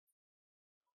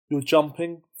You're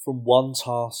jumping from one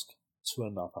task to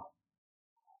another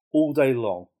all day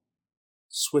long,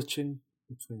 switching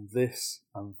between this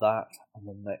and that and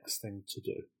the next thing to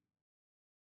do.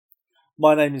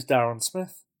 My name is Darren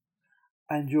Smith,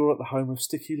 and you're at the home of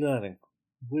Sticky Learning.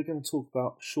 We're going to talk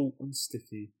about short and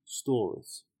sticky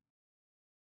stories.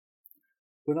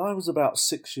 When I was about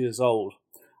 6 years old,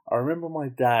 I remember my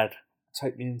dad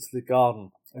take me into the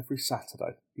garden every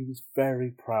Saturday. He was very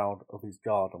proud of his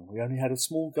garden. We only had a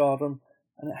small garden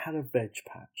and it had a veg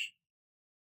patch.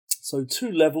 So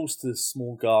 2 levels to this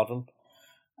small garden,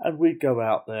 and we'd go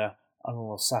out there, and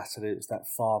on a Saturday it was that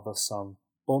father-son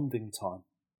bonding time.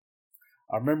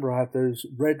 I remember I had those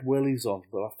red wellies on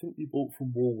that I think you bought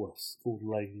from Woolworths called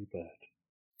Ladybird.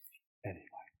 Anyway,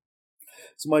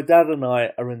 so my dad and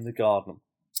I are in the garden,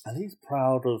 and he's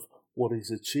proud of what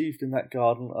he's achieved in that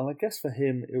garden, and I guess for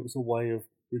him it was a way of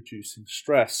reducing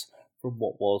stress from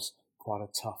what was quite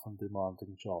a tough and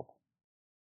demanding job.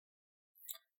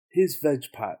 His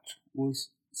veg patch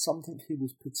was something he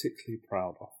was particularly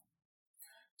proud of.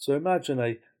 So imagine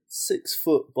a 6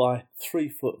 foot by 3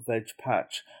 foot veg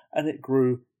patch, and it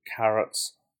grew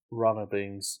carrots, runner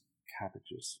beans,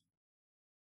 cabbages.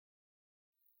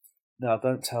 Now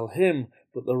don't tell him,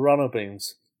 but the runner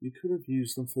beans, you could have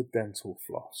used them for dental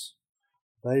floss.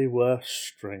 They were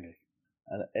stringy,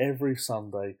 and every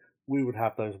Sunday we would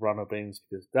have those runner beans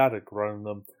because Dad had grown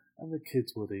them, and the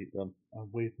kids would eat them,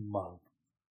 and we'd moan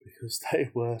because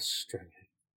they were stringy.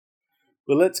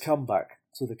 But let's come back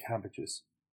to the cabbages.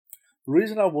 The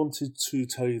reason I wanted to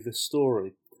tell you this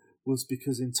story was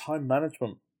because in time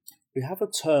management, we have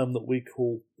a term that we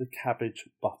call the cabbage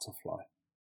butterfly.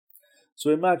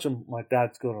 So imagine my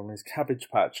dad's got on his cabbage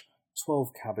patch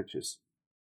 12 cabbages,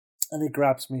 and he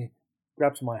grabs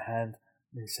my hand,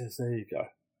 and he says, "There you go. I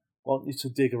want you to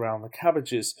dig around the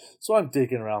cabbages." So I'm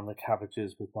digging around the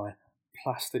cabbages with my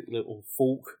plastic little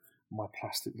fork, my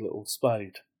plastic little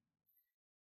spade.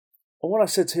 And what I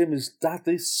said to him is, "Dad,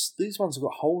 these ones have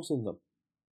got holes in them."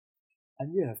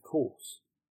 And yeah, of course,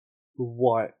 the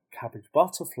white cabbage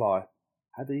butterfly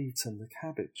had eaten the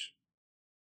cabbage.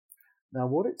 Now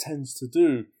what it tends to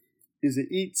do is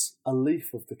it eats a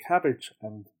leaf of the cabbage,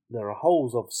 and there are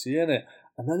holes obviously in it,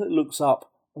 and then it looks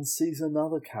up and sees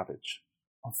another cabbage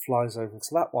and flies over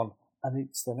to that one and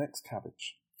eats the next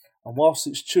cabbage. And whilst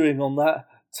it's chewing on that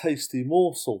tasty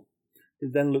morsel,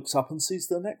 it then looks up and sees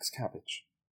the next cabbage.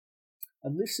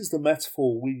 And this is the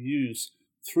metaphor we use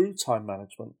through time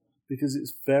management because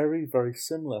it's very, very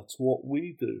similar to what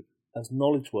we do as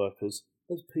knowledge workers,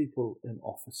 as people in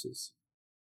offices.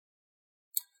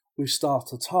 We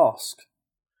start a task,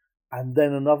 and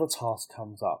then another task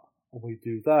comes up, and we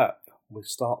do that. We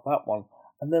start that one,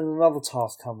 and then another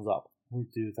task comes up, and we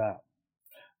do that.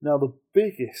 Now, the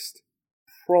biggest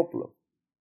problem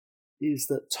is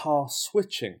that task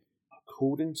switching,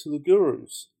 according to the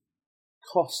gurus,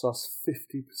 costs us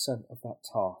 50% of that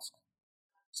task.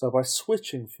 So by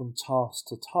switching from task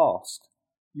to task,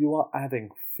 you are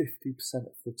adding 50%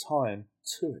 of the time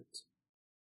to it.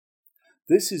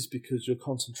 This is because your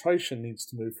concentration needs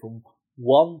to move from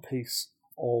one piece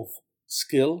of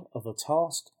skill of a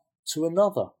task to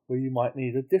another where you might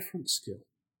need a different skill.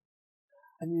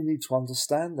 And you need to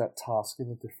understand that task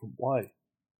in a different way.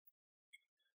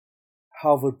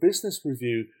 Harvard Business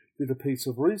Review did a piece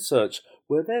of research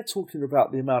where they're talking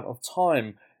about the amount of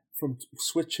time from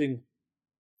switching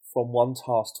from one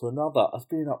task to another as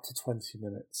being up to 20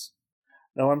 minutes.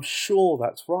 Now I'm sure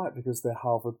that's right because they're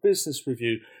Harvard Business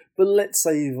Review, but let's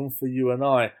say even for you and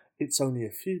I, it's only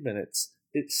a few minutes.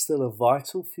 It's still a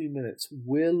vital few minutes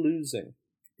we're losing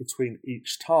between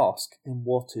each task in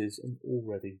what is an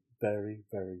already very,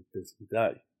 very busy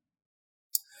day.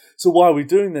 So why are we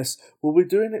doing this? Well, we're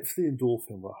doing it for the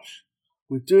endorphin rush.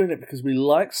 We're doing it because we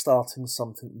like starting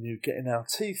something new, getting our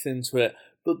teeth into it,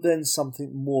 but then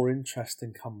something more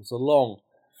interesting comes along.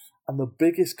 And the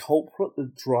biggest culprit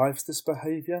that drives this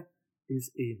behaviour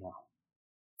is email.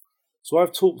 So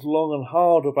I've talked long and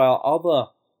hard about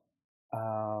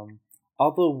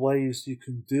other ways you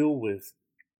can deal with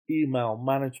email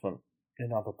management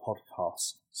in other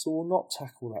podcasts. So we'll not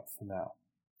tackle that for now.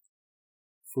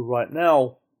 For right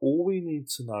now, all we need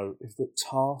to know is that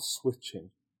task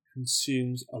switching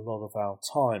consumes a lot of our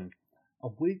time,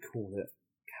 and we call it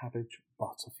cabbage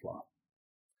butterfly.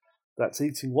 That's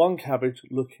eating one cabbage,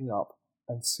 looking up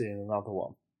and seeing another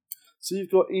one. So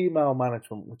you've got email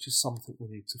management, which is something we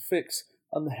need to fix,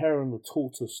 and the Hare and the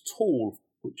Tortoise tool,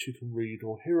 which you can read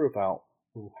or hear about,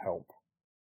 will help.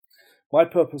 My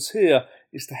purpose here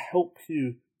is to help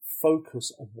you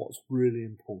focus on what's really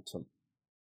important.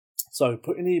 So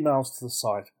putting emails to the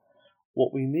side,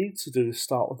 what we need to do is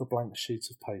start with a blank sheet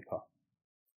of paper.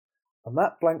 And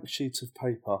that blank sheet of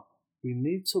paper, we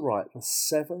need to write the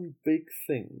 7 big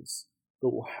things that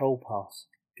will help us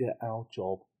get our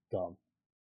job done.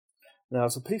 Now,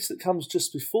 there's a piece that comes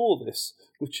just before this,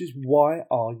 which is, why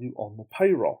are you on the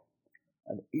payroll?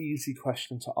 An easy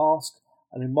question to ask,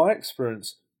 and in my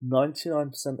experience,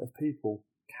 99% of people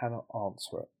cannot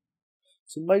answer it.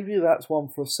 So maybe that's one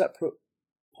for a separate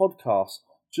podcast.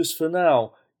 Just for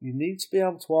now, you need to be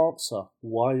able to answer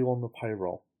why you're on the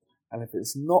payroll. And if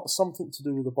it's not something to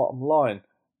do with the bottom line,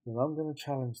 then I'm going to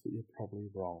challenge that you're probably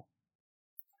wrong.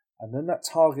 And then that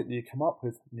target that you come up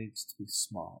with needs to be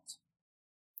smart.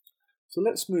 So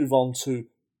let's move on to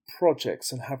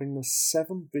projects and having the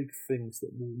 7 big things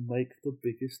that will make the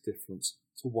biggest difference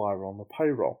to why we're on the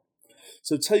payroll.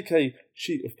 So take a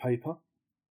sheet of paper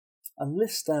and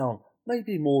list down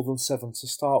maybe more than 7 to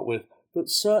start with, but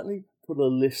certainly put a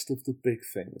list of the big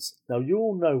things. Now, you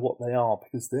all know what they are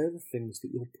because they're the things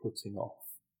that you're putting off.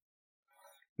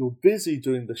 You're busy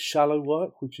doing the shallow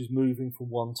work, which is moving from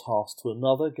one task to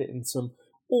another, getting some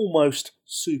almost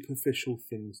superficial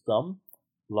things done,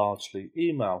 largely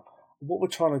email. And what we're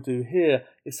trying to do here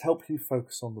is help you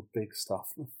focus on the big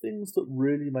stuff, the things that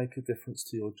really make a difference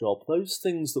to your job, those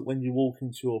things that when you walk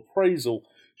into your appraisal,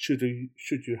 should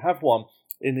you have one,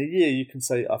 in a year you can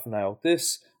say, I've nailed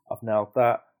this, I've nailed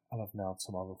that, and I've nailed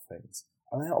some other things.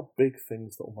 And they are big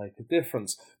things that will make a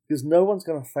difference, because no one's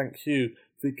going to thank you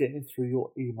for getting through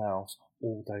your emails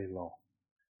all day long.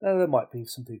 Now, there might be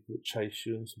some people that chase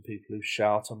you and some people who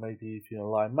shout, and maybe even your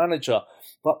line manager,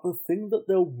 but the thing that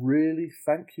they'll really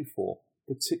thank you for,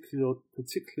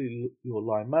 particularly your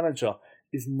line manager,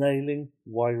 is nailing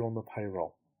why you're on the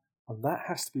payroll. And that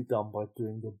has to be done by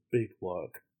doing the big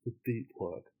work, the deep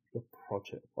work, the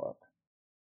project work.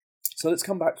 So let's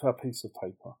come back to our piece of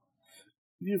paper.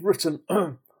 You've written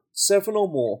 7 or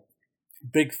more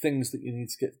big things that you need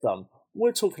to get done.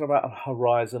 We're talking about a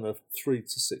horizon of 3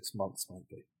 to 6 months,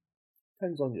 maybe.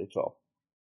 Depends on your job.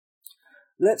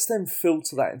 Let's then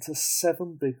filter that into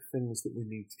 7 big things that we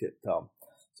need to get done.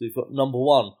 So you've got number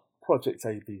 1, project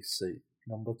ABC.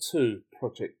 Number 2,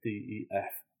 project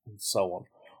DEF, and so on.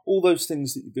 All those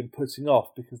things that you've been putting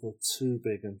off because they're too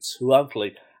big and too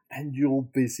ugly, and you're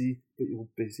busy, but you're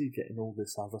busy getting all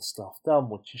this other stuff done,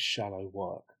 which is shallow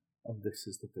work. And this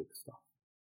is the big stuff.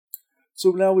 So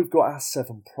now we've got our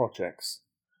 7 projects,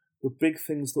 the big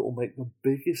things that will make the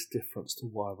biggest difference to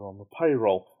why we're on the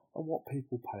payroll and what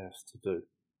people pay us to do.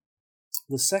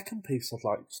 The second piece I'd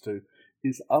like to do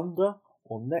is under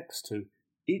or next to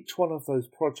each one of those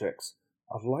projects,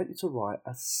 I'd like you to write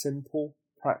a simple,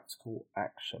 practical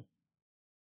action.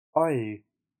 i.e.,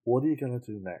 what are you going to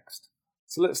do next?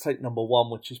 So let's take number 1,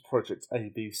 which is project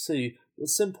ABC. The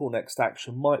simple next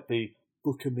action might be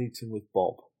book a meeting with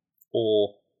Bob,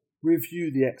 or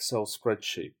review the Excel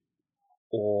spreadsheet,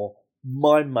 or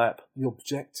mind map the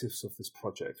objectives of this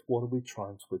project. What are we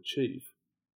trying to achieve?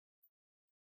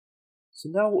 So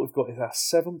now what we've got is our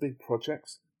 7 big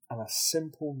projects and a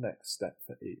simple next step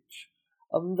for each.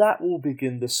 And that will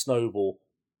begin the snowball.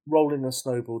 Rolling a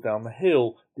snowball down the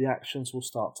hill, the actions will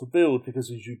start to build, because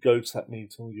as you go to that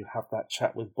meeting, or you have that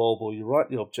chat with Bob, or you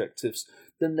write the objectives,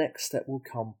 the next step will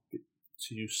come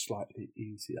to you slightly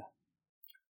easier.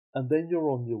 And then you're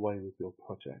on your way with your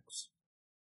projects.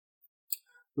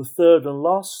 The third and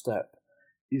last step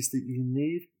is that you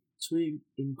need to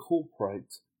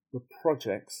incorporate the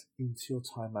projects into your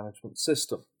time management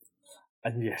system.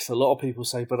 And yes, a lot of people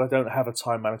say, but I don't have a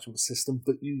time management system,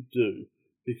 but you do,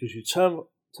 because you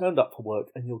turned up for work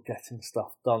and you're getting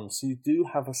stuff done. So you do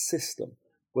have a system.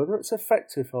 Whether it's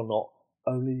effective or not,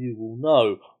 only you will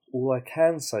know. All I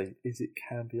can say is it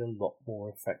can be a lot more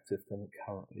effective than it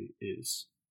currently is.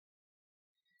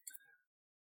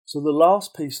 So the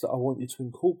last piece that I want you to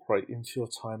incorporate into your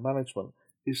time management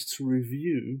is to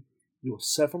review your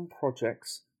 7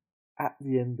 projects at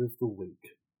the end of the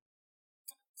week.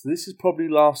 So this is probably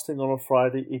last thing on a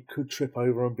Friday. It could trip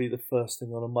over and be the first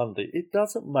thing on a Monday. It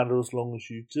doesn't matter as long as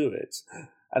you do it.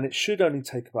 And it should only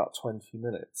take about 20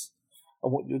 minutes.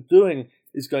 And what you're doing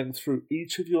is going through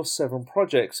each of your 7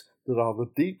 projects that are the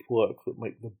deep work that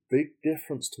make the big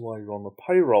difference to why you're on the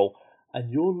payroll,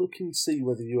 and you're looking to see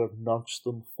whether you have nudged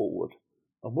them forward.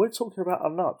 And we're talking about a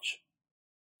nudge.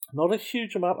 Not a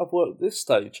huge amount of work at this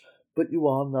stage, but you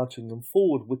are nudging them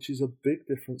forward, which is a big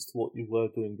difference to what you were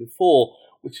doing before,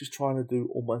 which is trying to do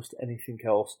almost anything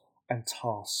else and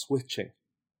task switching.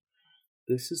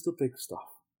 This is the big stuff.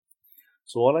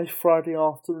 So on a Friday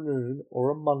afternoon or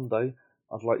a Monday,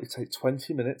 I'd like you to take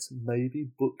 20 minutes, maybe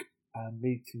book a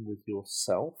meeting with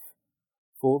yourself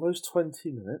for those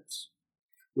 20 minutes.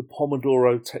 The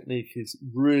Pomodoro technique is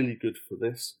really good for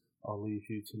this. I'll leave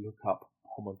you to look up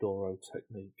Pomodoro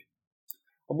technique.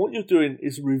 And what you're doing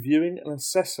is reviewing and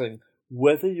assessing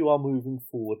whether you are moving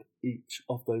forward each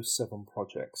of those 7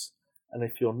 projects. And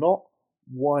if you're not,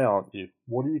 why aren't you?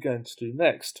 What are you going to do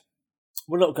next?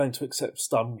 We're not going to accept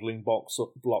stumbling blocks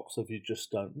of you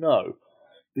just don't know,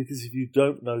 because if you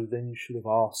don't know, then you should have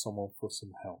asked someone for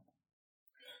some help.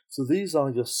 So these are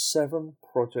your 7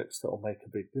 projects that will make a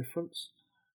big difference.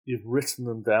 You've written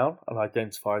them down and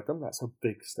identified them. That's a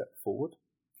big step forward.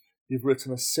 You've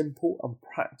written a simple and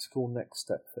practical next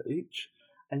step for each,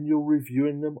 and you're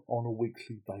reviewing them on a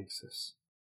weekly basis.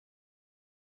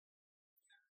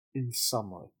 In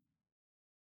summary,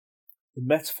 the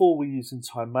metaphor we use in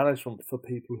time management for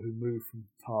people who move from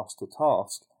task to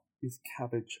task is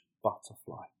cabbage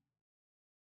butterfly.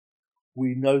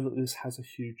 We know that this has a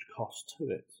huge cost to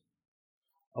it.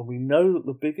 And we know that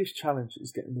the biggest challenge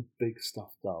is getting the big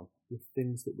stuff done, the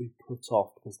things that we put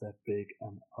off because they're big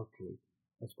and ugly.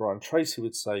 As Brian Tracy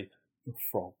would say, the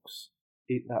frogs.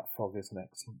 Eat That Frog is an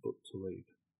excellent book to read.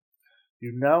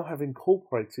 You now have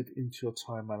incorporated into your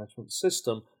time management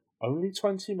system only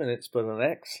 20 minutes, but an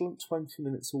excellent 20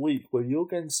 minutes a week where you're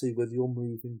going to see whether you're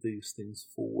moving these things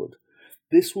forward.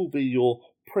 This will be your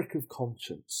prick of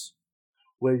conscience,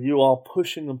 where you are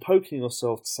pushing and poking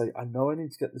yourself to say, I know I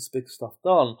need to get this big stuff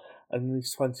done, and in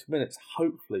these 20 minutes,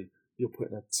 hopefully, you're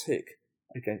putting a tick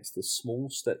against the small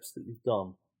steps that you've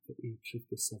done for each of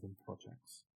the 7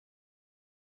 projects.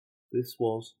 This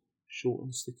was Short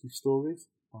and Sticky Stories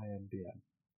by MBM.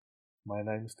 My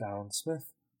name's Darren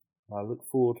Smith, and I look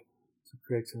forward to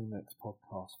creating the next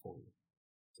podcast for you.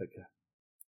 Take care.